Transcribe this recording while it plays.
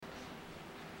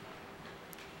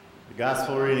The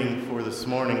gospel reading for this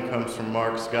morning comes from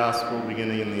Mark's gospel,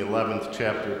 beginning in the 11th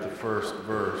chapter at the first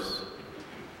verse.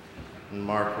 And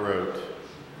Mark wrote,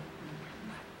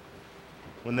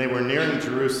 "When they were nearing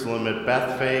Jerusalem at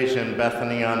Bethphage and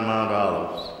Bethany on Mount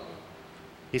Olives,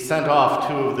 he sent off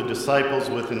two of the disciples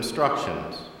with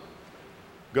instructions.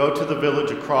 Go to the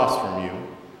village across from you.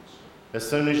 As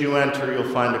soon as you enter,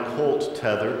 you'll find a colt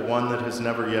tethered, one that has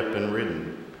never yet been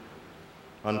ridden.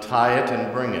 Untie it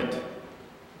and bring it.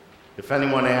 If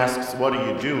anyone asks, 'What are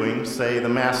you doing?' say, 'The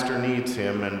master needs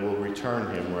him,' and will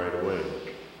return him right away."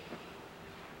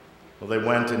 Well, they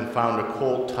went and found a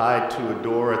colt tied to a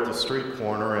door at the street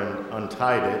corner and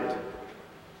untied it.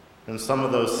 And some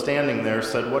of those standing there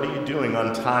said, "What are you doing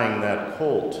untying that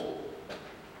colt?"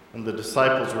 And the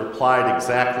disciples replied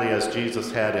exactly as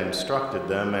Jesus had instructed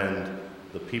them, and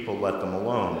the people let them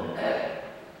alone.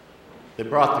 They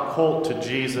brought the colt to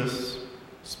Jesus,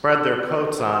 spread their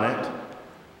coats on it,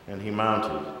 and he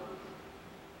mounted.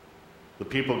 The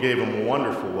people gave him a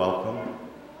wonderful welcome,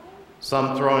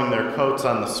 some throwing their coats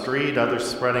on the street, others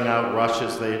spreading out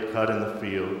rushes they had cut in the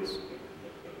fields.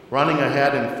 Running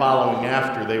ahead and following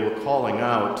after, they were calling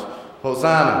out,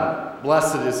 "Hosanna!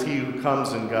 Blessed is he who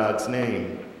comes in God's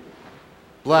name.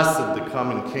 Blessed the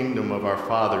coming kingdom of our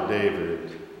father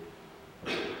David.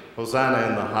 Hosanna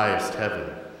in the highest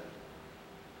heaven."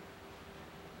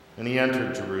 And he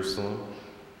entered Jerusalem,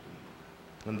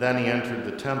 and then he entered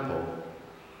the temple,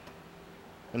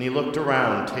 and he looked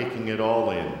around, taking it all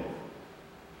in.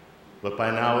 But by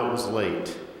now it was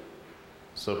late,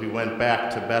 so he went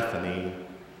back to Bethany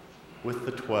with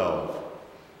the 12.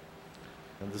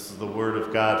 And this is the word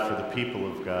of God for the people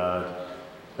of God.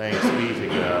 Thanks be to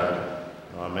God.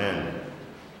 Amen.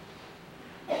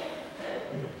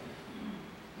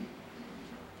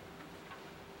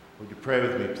 Would you pray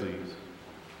with me, please?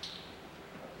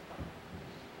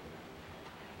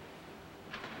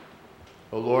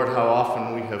 O Lord, how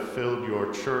often we have filled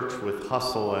your church with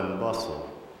hustle and bustle.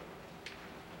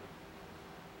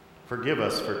 Forgive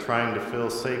us for trying to fill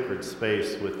sacred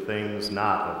space with things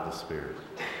not of the Spirit.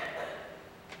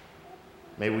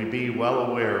 May we be well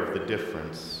aware of the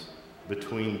difference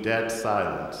between dead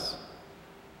silence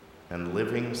and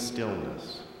living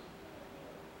stillness.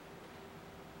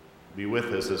 Be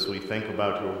with us as we think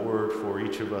about your word for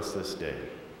each of us this day.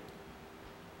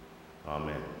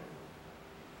 Amen.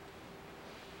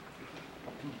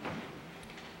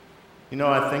 You know,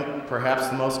 I think perhaps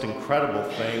the most incredible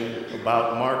thing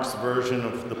about Mark's version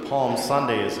of the Palm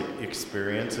Sunday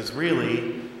experience is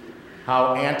really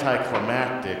how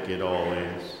anticlimactic it all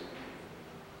is.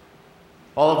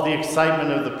 All of the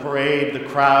excitement of the parade, the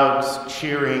crowds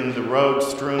cheering, the road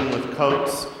strewn with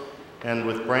coats and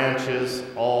with branches,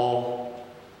 all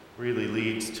really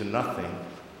leads to nothing.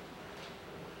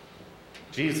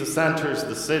 Jesus enters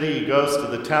the city, he goes to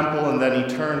the temple, and then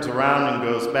he turns around and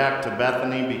goes back to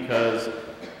Bethany because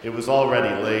it was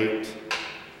already late.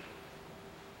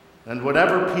 And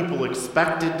whatever people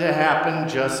expected to happen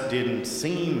just didn't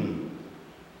seem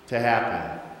to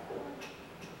happen.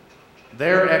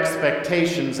 Their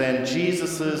expectations and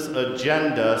Jesus'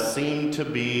 agenda seemed to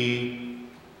be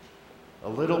a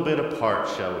little bit apart,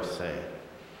 shall we say.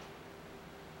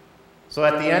 So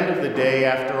at the end of the day,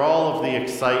 after all of the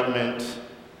excitement,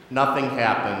 nothing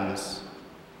happens.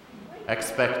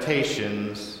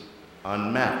 Expectations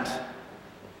unmet.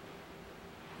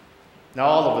 Now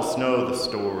all of us know the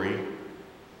story.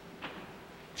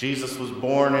 Jesus was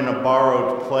born in a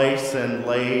borrowed place and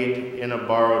laid in a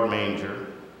borrowed manger.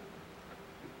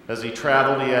 As he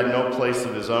traveled, he had no place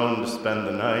of his own to spend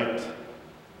the night.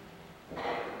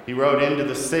 He rode into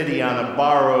the city on a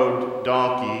borrowed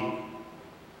donkey.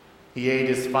 He ate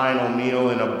his final meal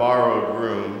in a borrowed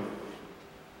room.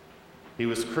 He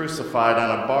was crucified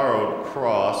on a borrowed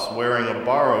cross, wearing a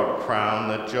borrowed crown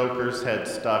that jokers had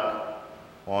stuck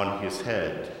on his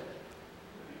head.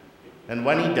 And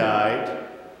when he died,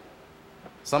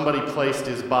 somebody placed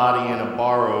his body in a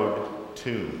borrowed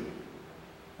tomb.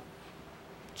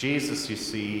 Jesus, you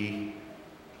see,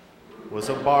 was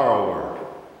a borrower.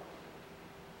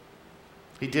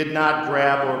 He did not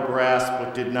grab or grasp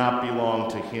what did not belong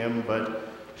to him, but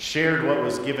shared what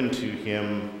was given to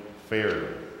him fairly.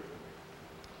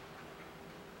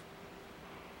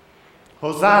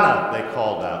 Hosanna, they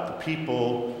called out. The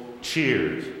people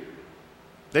cheered.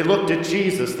 They looked at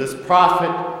Jesus, this prophet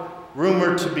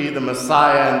rumored to be the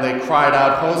Messiah, and they cried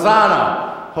out,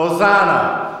 "Hosanna!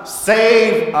 Hosanna!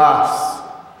 Save us!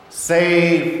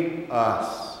 Save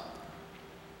us!"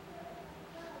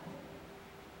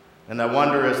 And I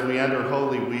wonder, as we enter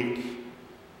Holy Week,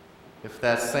 if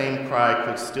that same cry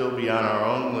could still be on our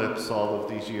own lips all of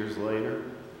these years later.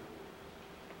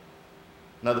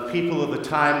 Now, the people of the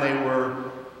time, they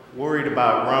were worried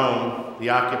about Rome, the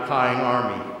occupying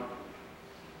army.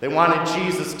 They wanted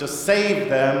Jesus to save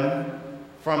them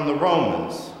from the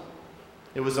Romans.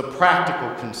 It was a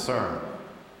practical concern.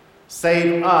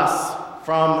 Save us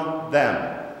from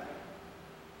them.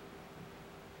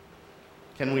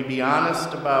 Can we be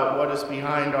honest about what is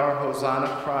behind our Hosanna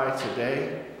cry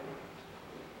today?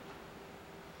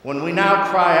 When we now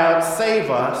cry out, save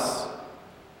us,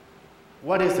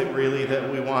 what is it really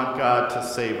that we want God to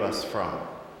save us from?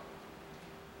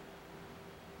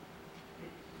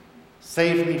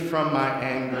 Save me from my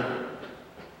anger.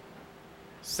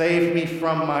 Save me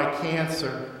from my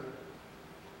cancer.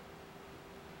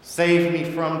 Save me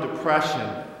from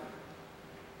depression.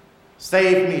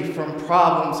 Save me from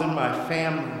problems in my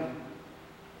family.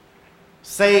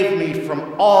 Save me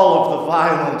from all of the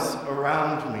violence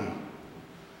around me.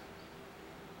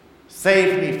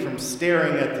 Save me from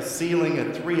staring at the ceiling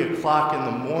at 3 o'clock in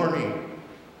the morning,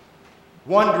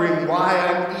 wondering why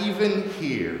I'm even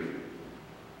here.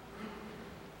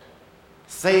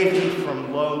 Save me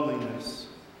from loneliness.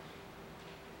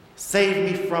 Save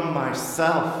me from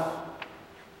myself.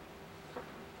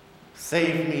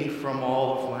 Save me from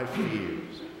all of my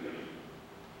fears.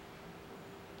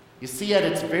 You see, at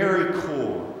its very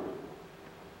core,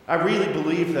 I really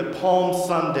believe that Palm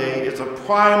Sunday is a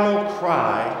primal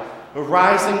cry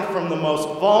arising from the most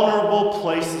vulnerable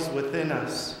places within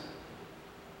us.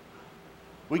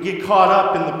 We get caught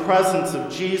up in the presence of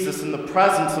Jesus, in the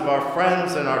presence of our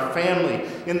friends and our family,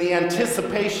 in the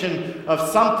anticipation of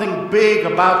something big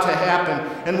about to happen,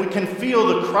 and we can feel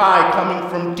the cry coming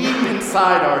from deep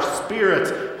inside our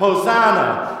spirits,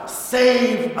 Hosanna,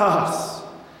 save us,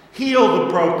 heal the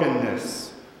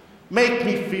brokenness, make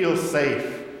me feel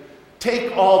safe,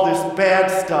 take all this bad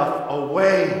stuff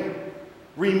away,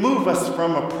 remove us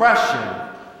from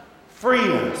oppression,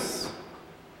 free us,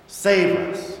 save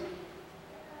us.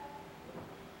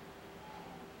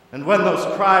 And when those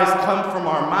cries come from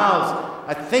our mouths,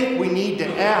 I think we need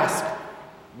to ask,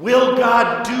 will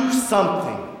God do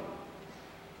something?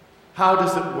 How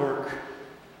does it work?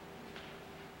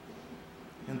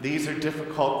 And these are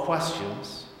difficult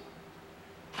questions,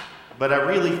 but I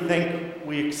really think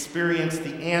we experience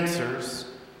the answers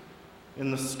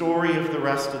in the story of the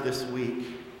rest of this week.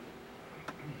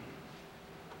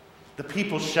 The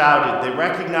people shouted. They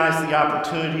recognized the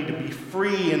opportunity to be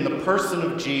free in the person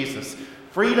of Jesus.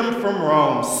 Freedom from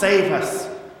Rome, save us.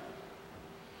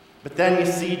 But then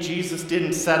you see, Jesus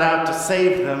didn't set out to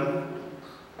save them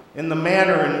in the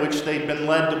manner in which they'd been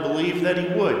led to believe that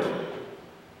he would.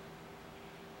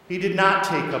 He did not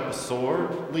take up a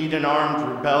sword, lead an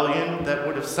armed rebellion that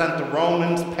would have sent the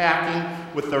Romans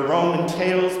packing with their Roman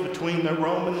tails between their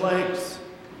Roman legs.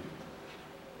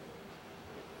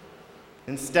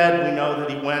 Instead, we know that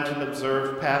he went and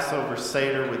observed Passover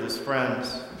Seder with his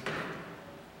friends.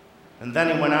 And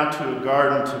then he went out to a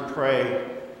garden to pray,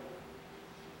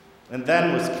 and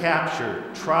then was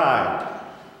captured, tried,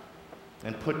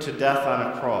 and put to death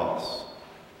on a cross.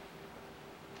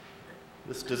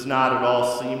 This does not at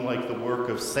all seem like the work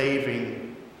of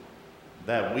saving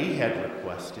that we had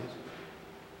requested.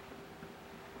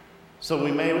 So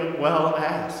we may well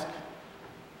ask,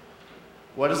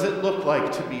 what does it look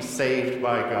like to be saved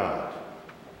by God?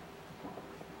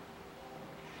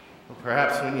 Well,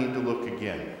 perhaps we need to look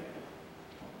again.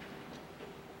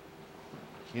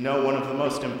 You know, one of the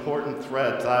most important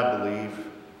threads, I believe,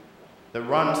 that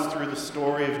runs through the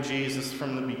story of Jesus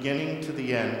from the beginning to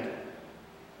the end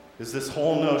is this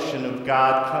whole notion of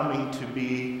God coming to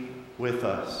be with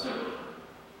us.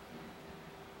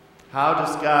 How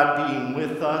does God being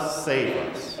with us save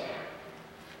us?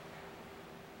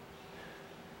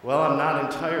 Well, I'm not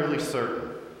entirely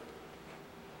certain,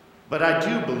 but I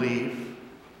do believe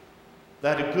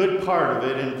that a good part of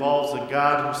it involves a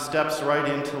God who steps right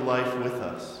into life with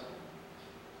us,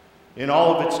 in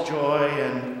all of its joy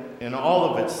and in all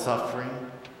of its suffering,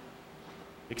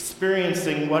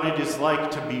 experiencing what it is like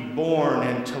to be born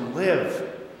and to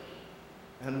live,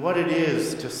 and what it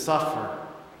is to suffer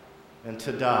and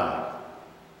to die.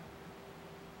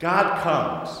 God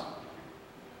comes.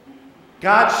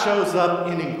 God shows up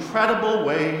in incredible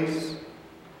ways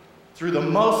through the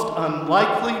most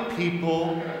unlikely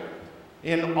people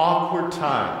in awkward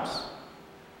times.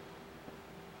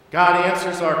 God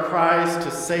answers our cries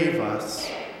to save us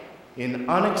in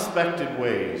unexpected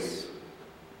ways,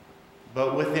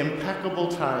 but with impeccable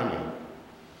timing.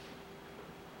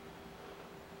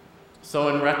 So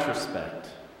in retrospect,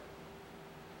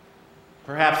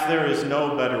 perhaps there is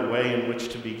no better way in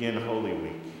which to begin Holy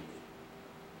Week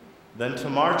than to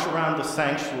march around the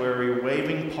sanctuary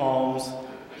waving palms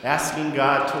asking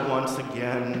God to once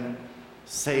again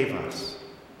save us.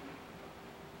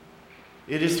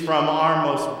 It is from our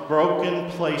most broken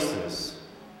places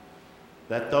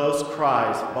that those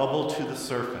cries bubble to the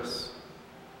surface.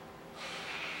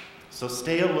 So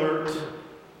stay alert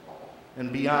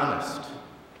and be honest.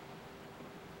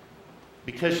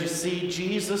 Because you see,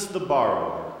 Jesus the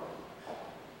borrower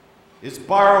is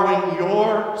borrowing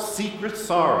your secret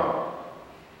sorrow.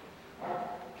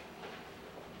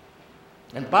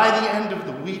 And by the end of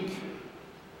the week,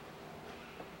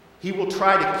 he will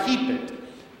try to keep it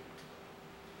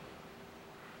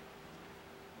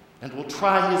and will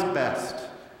try his best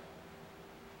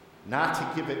not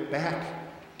to give it back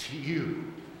to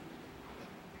you.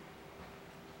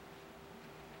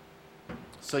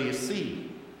 So you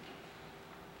see,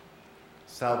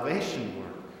 salvation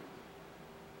work,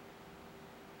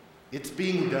 it's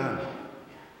being done.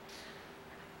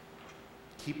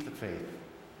 Keep the faith.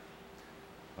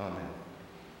 Amen.